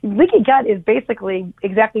 so leaky gut is basically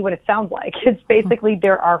exactly what it sounds like. It's basically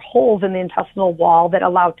there are holes in the intestinal wall that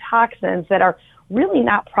allow toxins that are really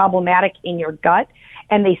not problematic in your gut,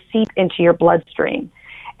 and they seep into your bloodstream.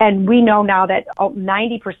 And we know now that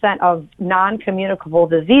 90% of non-communicable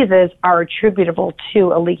diseases are attributable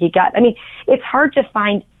to a leaky gut. I mean, it's hard to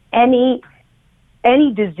find any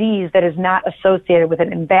disease that is not associated with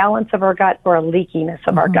an imbalance of our gut or a leakiness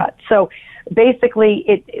of our gut. So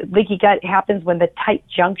basically, leaky gut happens when the tight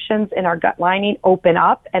junctions in our gut lining open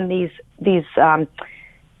up, and these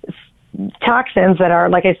toxins that are,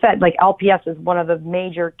 like I said, like LPS is one of the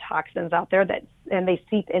major toxins out there and they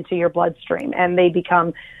seep into your bloodstream, and they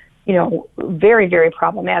become, very, very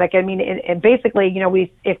problematic. I mean, and basically,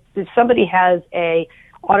 if somebody has a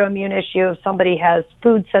autoimmune issue, if somebody has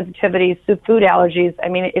food sensitivities, food allergies, I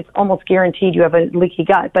mean, it's almost guaranteed you have a leaky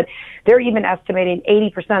gut. But they're even estimating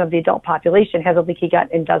 80% of the adult population has a leaky gut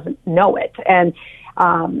and doesn't know it. And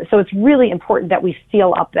so it's really important that we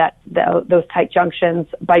seal up those tight junctions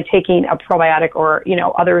by taking a probiotic or,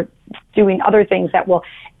 doing other things that will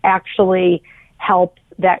actually help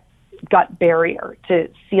that gut barrier to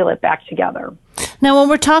seal it back together. Now, when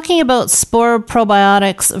we're talking about spore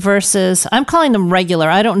probiotics versus, I'm calling them regular.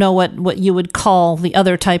 I don't know what you would call the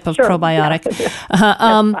other type of probiotic.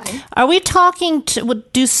 Yeah. Are we talking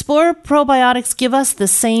do spore probiotics give us the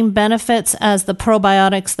same benefits as the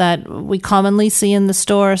probiotics that we commonly see in the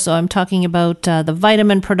store? So I'm talking about the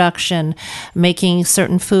vitamin production, making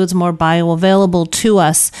certain foods more bioavailable to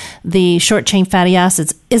us, the short-chain fatty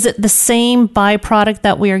acids. Is it the same byproduct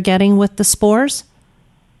that we are getting with the spores?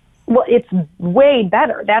 Well, it's way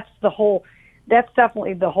better. That's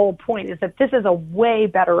definitely the whole point, is that this is a way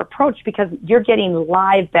better approach because you're getting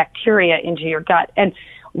live bacteria into your gut. And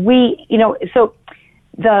so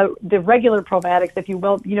the regular probiotics, if you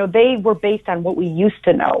will, they were based on what we used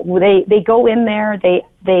to know. They go in there,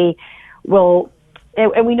 they will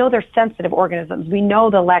and we know they're sensitive organisms. We know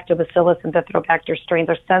the lactobacillus and bifidobacter strains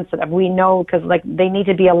are sensitive. We know because like they need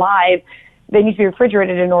to be alive. They need to be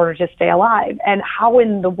refrigerated in order to stay alive. And how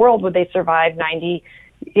in the world would they survive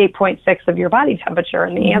 98.6 of your body temperature?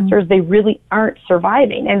 And the answer is they really aren't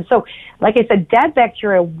surviving. And so, like I said, dead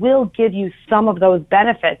bacteria will give you some of those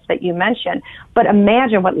benefits that you mentioned, but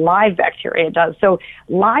imagine what live bacteria does. So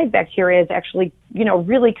live bacteria is actually,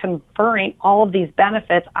 really conferring all of these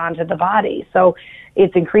benefits onto the body. So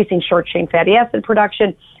it's increasing short-chain fatty acid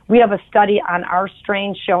production. We have a study on our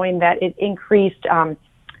strain showing that it increased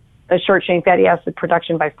the short-chain fatty acid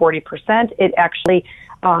production by 40%. It actually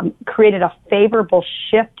created a favorable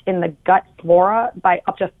shift in the gut flora by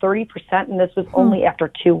up to 30%, and this was only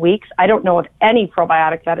after 2 weeks. I don't know of any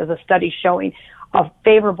probiotic that is a study showing a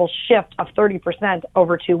favorable shift of 30%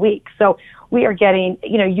 over 2 weeks. So we are getting,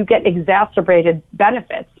 you get exacerbated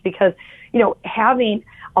benefits because, having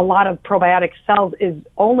a lot of probiotic cells is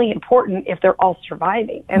only important if they're all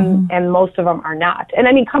surviving, and most of them are not. And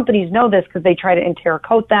I mean, companies know this because they try to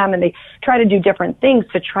enterocoat them and they try to do different things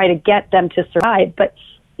to try to get them to survive. But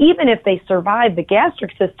even if they survive the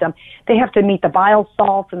gastric system, they have to meet the bile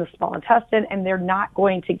salts in the small intestine, and they're not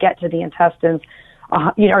going to get to the intestines,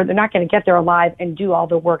 or they're not going to get there alive and do all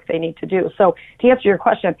the work they need to do. So to answer your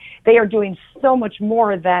question, they are doing so much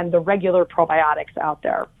more than the regular probiotics out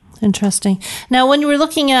there. Interesting. Now, when you were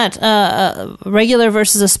looking at regular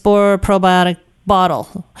versus a spore probiotic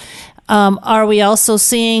bottle, are we also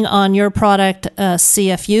seeing on your product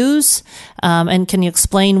CFUs? And can you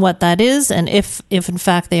explain what that is and if in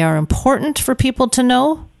fact they are important for people to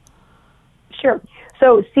know? Sure.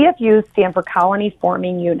 So CFUs stand for colony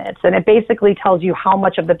forming units, and it basically tells you how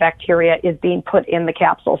much of the bacteria is being put in the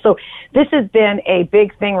capsule. So this has been a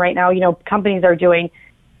big thing right now. Companies are doing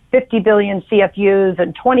 50 billion CFUs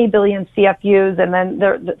and 20 billion CFUs, and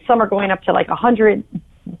then some are going up to like 100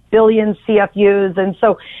 billion CFUs. And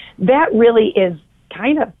so that really is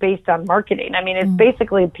kind of based on marketing. I mean, it's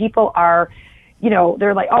basically people are,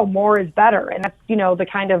 they're like, oh, more is better. And that's, the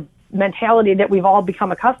kind of mentality that we've all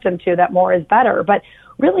become accustomed to, that more is better. But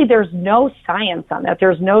really, there's no science on that.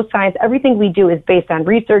 There's no science. Everything we do is based on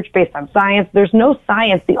research, based on science. There's no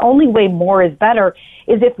science. The only way more is better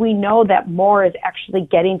is if we know that more is actually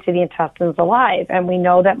getting to the intestines alive, and we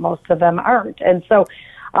know that most of them aren't. And so,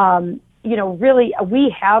 really,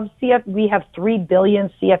 we have 3 billion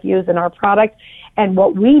CFUs in our product. And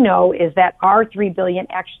what we know is that our 3 billion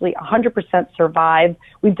actually 100% survive.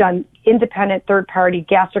 We've done independent third-party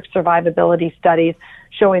gastric survivability studies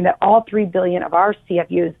showing that all 3 billion of our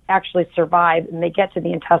CFUs actually survive and they get to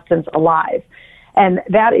the intestines alive. And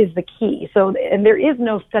that is the key. So, and there is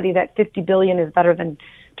no study that 50 billion is better than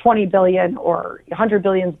 20 billion or 100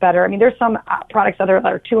 billion is better. I mean, there's some products that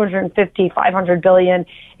are 250, 500 billion.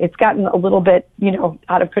 It's gotten a little bit,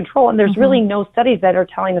 out of control. And there's really no studies that are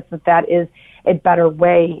telling us that is a better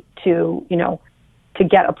way to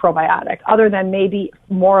get a probiotic, other than maybe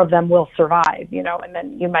more of them will survive, and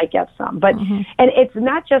then you might get some. But, and it's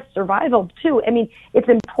not just survival too. I mean, it's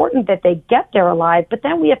important that they get there alive, but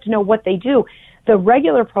then we have to know what they do. The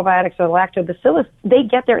regular probiotics or lactobacillus, they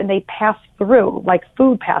get there and they pass through, like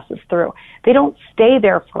food passes through. They don't stay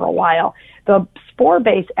there for a while. The spore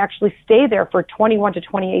base actually stay there for 21 to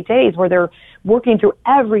 28 days, where they're working through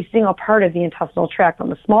every single part of the intestinal tract, from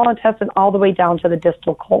the small intestine all the way down to the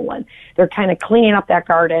distal colon. They're kind of cleaning up that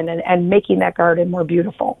garden and making that garden more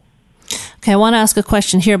beautiful. Okay, I want to ask a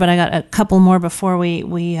question here, but I got a couple more before we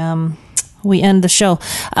end the show.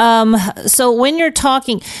 So when you're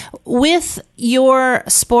talking with your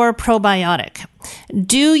spore probiotic,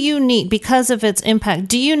 do you need, because of its impact,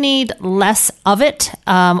 do you need less of it,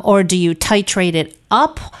 or do you titrate it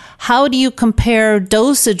up? How do you compare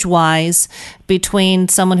dosage-wise between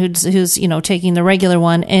someone who's taking the regular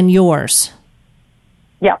one and yours?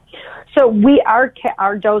 Yeah. So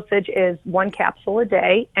our dosage is 1 capsule a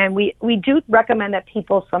day, and we do recommend that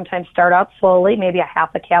people sometimes start out slowly, maybe a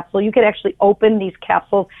half a capsule. You could actually open these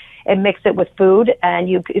capsules and mix it with food, and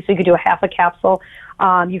you could do a half a capsule.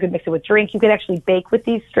 You could mix it with drink. You could actually bake with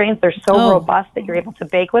these strains. They're so robust that you're able to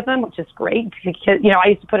bake with them, which is great. I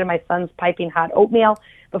used to put in my son's piping hot oatmeal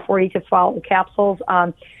before he could swallow the capsules.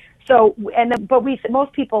 But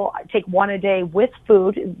most people take one a day with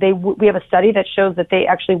food. We have a study that shows that they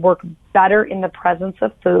actually work better in the presence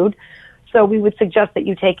of food. So we would suggest that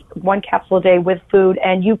you take 1 capsule a day with food,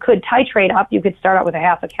 and you could titrate up. You could start out with a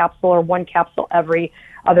half a capsule or 1 capsule every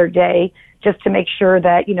other day, just to make sure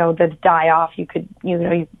that, the die-off,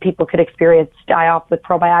 people could experience die-off with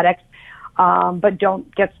probiotics. But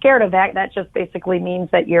don't get scared of that. That just basically means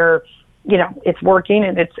that you're it's working,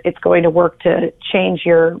 and it's going to work to change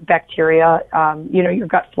your bacteria, your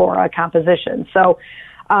gut flora composition. So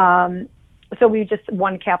we just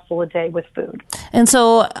one capsule a day with food. And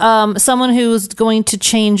so someone who's going to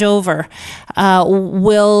change over,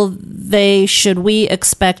 should we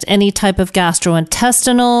expect any type of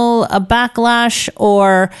gastrointestinal backlash,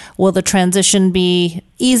 or will the transition be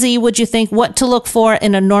easy, would you think? What to look for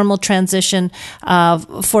in a normal transition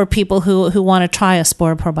for people who want to try a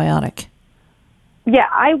Spore probiotic? Yeah,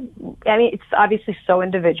 I mean, it's obviously so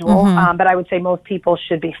individual, but I would say most people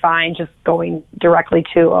should be fine just going directly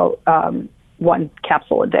to one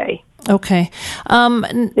capsule a day. Okay.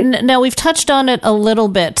 Now, we've touched on it a little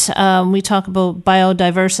bit. We talk about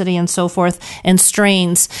biodiversity and so forth and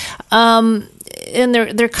strains, and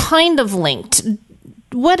they're kind of linked.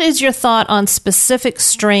 What is your thought on specific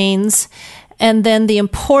strains and then the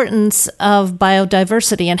importance of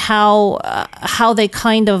biodiversity and how they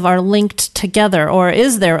kind of are linked together, or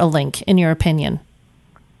is there a link, in your opinion?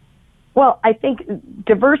 Well, I think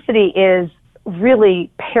diversity is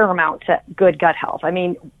really paramount to good gut health. I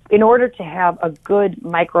mean, in order to have a good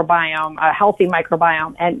microbiome, a healthy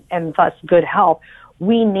microbiome, and thus good health,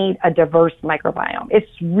 we need a diverse microbiome.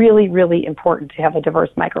 It's really, really important to have a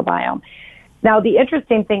diverse microbiome. Now, the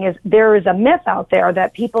interesting thing is there is a myth out there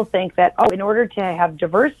that people think that, in order to have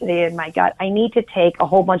diversity in my gut, I need to take a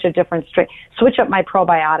whole bunch of different strains, switch up my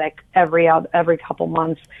probiotic every couple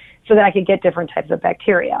months so that I could get different types of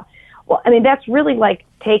bacteria. Well, I mean, that's really like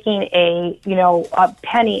taking a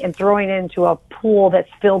penny and throwing it into a pool that's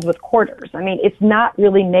filled with quarters. I mean, it's not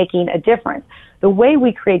really making a difference. The way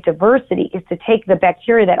we create diversity is to take the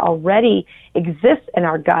bacteria that already exists in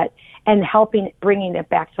our gut and bringing it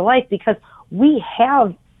back to life, because we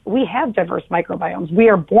have diverse microbiomes. We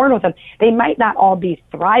are born with them. They might not all be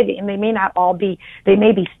thriving. They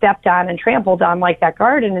may be stepped on and trampled on, like that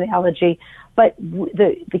garden analogy. But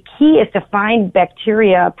the key is to find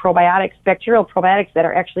bacterial probiotics that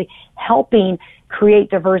are actually helping create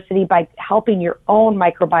diversity by helping your own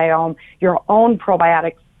microbiome, your own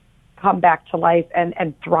probiotics come back to life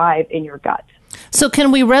and thrive in your gut. So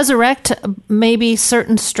can we resurrect maybe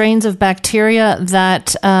certain strains of bacteria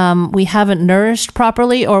that we haven't nourished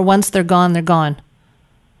properly, or once they're gone, they're gone?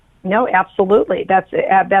 No, absolutely. That's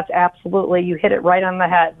absolutely, you hit it right on the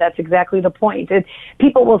head. That's exactly the point.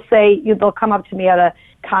 People will say, they'll come up to me at a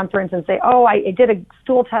conference and say, I did a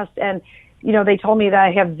stool test and, they told me that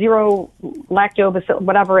I have 0 lactobacillus,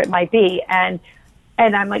 whatever it might be. And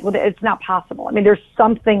I'm like, well, it's not possible. I mean, there's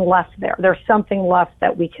something left there. There's something left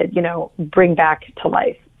that we could, bring back to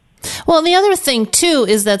life. Well, the other thing, too,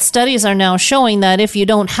 is that studies are now showing that if you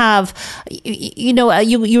don't have,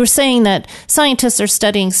 you were saying that scientists are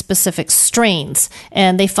studying specific strains,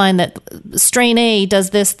 and they find that strain A does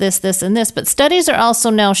this, this, this, and this. But studies are also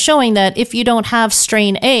now showing that if you don't have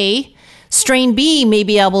strain A, strain B may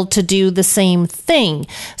be able to do the same thing.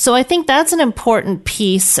 So I think that's an important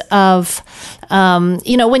piece of,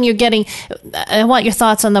 when you're getting, I want your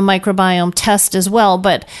thoughts on the microbiome test as well,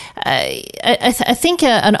 but I think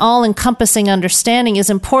an all-encompassing understanding is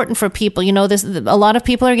important for people. A lot of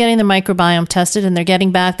people are getting the microbiome tested and they're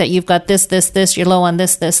getting back that you've got this, this, this, you're low on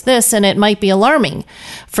this, this, this, and it might be alarming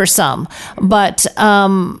for some. But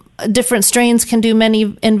different strains can do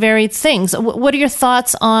many and varied things. What are your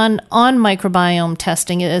thoughts on microbiome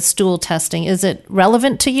testing, stool testing? Is it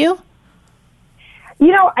relevant to you?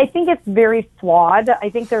 I think it's very flawed. I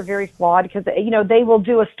think they're very flawed because, they will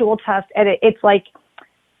do a stool test and it's like,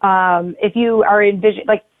 if you are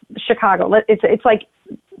like Chicago, it's like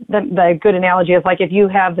the good analogy is like if you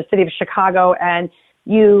have the city of Chicago and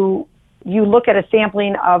you look at a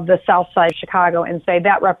sampling of the south side of Chicago and say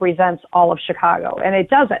that represents all of Chicago, and it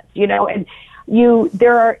doesn't, and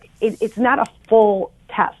it's not a full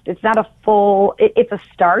test. It's not a full, it's a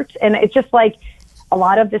start. And it's just like a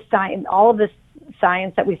lot of this science, all of this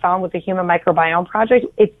science that we found with the Human Microbiome Project.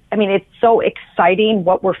 It's so exciting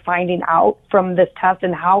what we're finding out from this test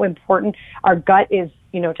and how important our gut is,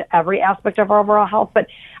 to every aspect of our overall health. But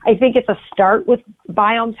I think it's a start with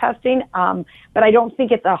biome testing. But I don't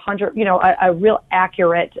think it's a real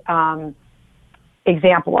accurate,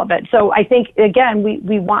 example of it. So I think, again,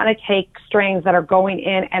 we want to take strains that are going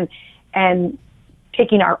in and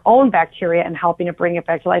taking our own bacteria and helping to bring it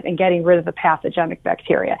back to life and getting rid of the pathogenic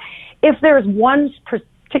bacteria. If there's one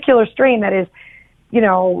particular strain that is,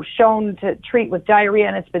 shown to treat with diarrhea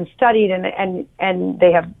and it's been studied and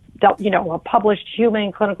they have dealt, a published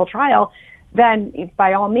human clinical trial, then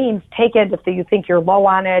by all means take it if you think you're low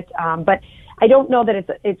on it. But I don't know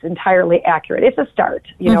that it's entirely accurate. It's a start,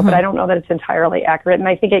 but I don't know that it's entirely accurate. And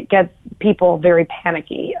I think it gets people very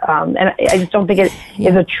panicky. And I just don't think it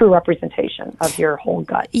is a true representation of your whole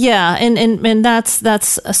gut. Yeah. And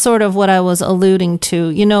that's sort of what I was alluding to.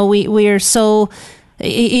 We are so,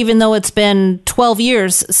 even though it's been 12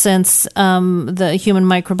 years since the human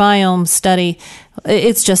microbiome study,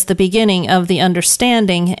 it's just the beginning of the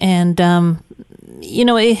understanding. And,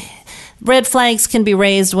 red flags can be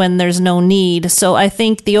raised when there's no need. So I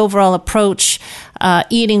think the overall approach,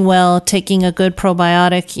 eating well, taking a good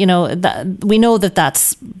probiotic, we know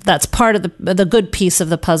that's part of the good piece of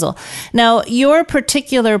the puzzle. Now, your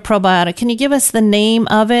particular probiotic, can you give us the name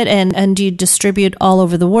of it, and do you distribute all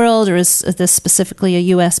over the world, or is this specifically a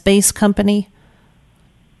U.S.-based company?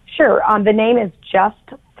 Sure. The name is Just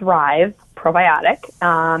Thrive Probiotic,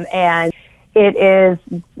 and it is,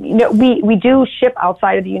 we do ship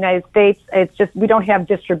outside of the United States. It's just we don't have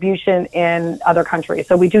distribution in other countries.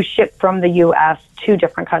 So we do ship from the U.S. to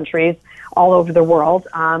different countries all over the world,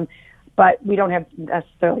 but we don't have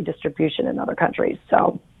necessarily distribution in other countries.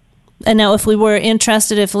 So. And now if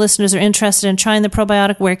listeners are interested in trying the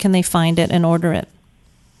probiotic, where can they find it and order it?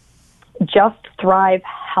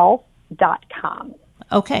 JustThriveHealth.com.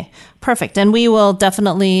 Okay, perfect. And we will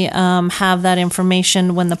definitely have that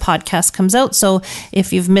information when the podcast comes out. So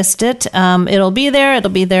if you've missed it, it'll be there. It'll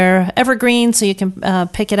be there evergreen, so you can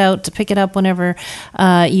pick it up whenever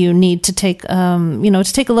you need to take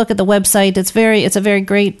to take a look at the website. It's a very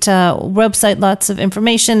great website, lots of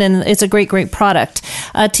information, and it's a great product.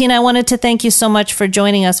 Tina, I wanted to thank you so much for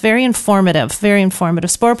joining us. Very informative.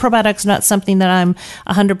 Spore probiotics is not something that I'm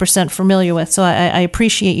 100% familiar with, so I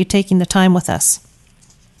appreciate you taking the time with us.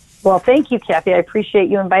 Well, thank you, Kathy. I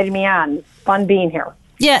appreciate you inviting me on. It's fun being here.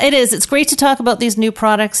 Yeah, it is. It's great to talk about these new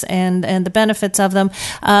products and the benefits of them.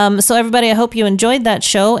 So everybody, I hope you enjoyed that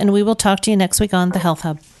show, and we will talk to you next week on The Health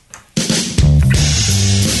Hub.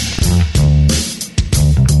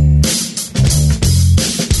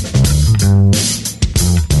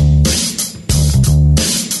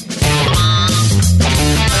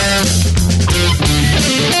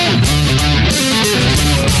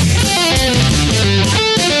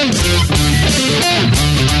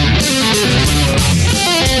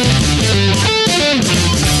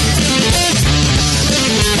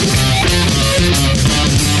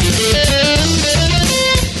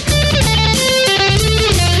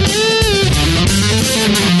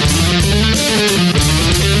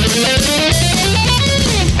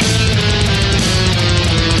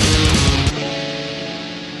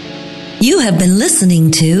 You have been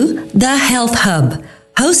listening to The Health Hub,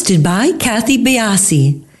 hosted by Kathy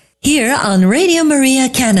Biasi, here on Radio Maria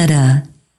Canada.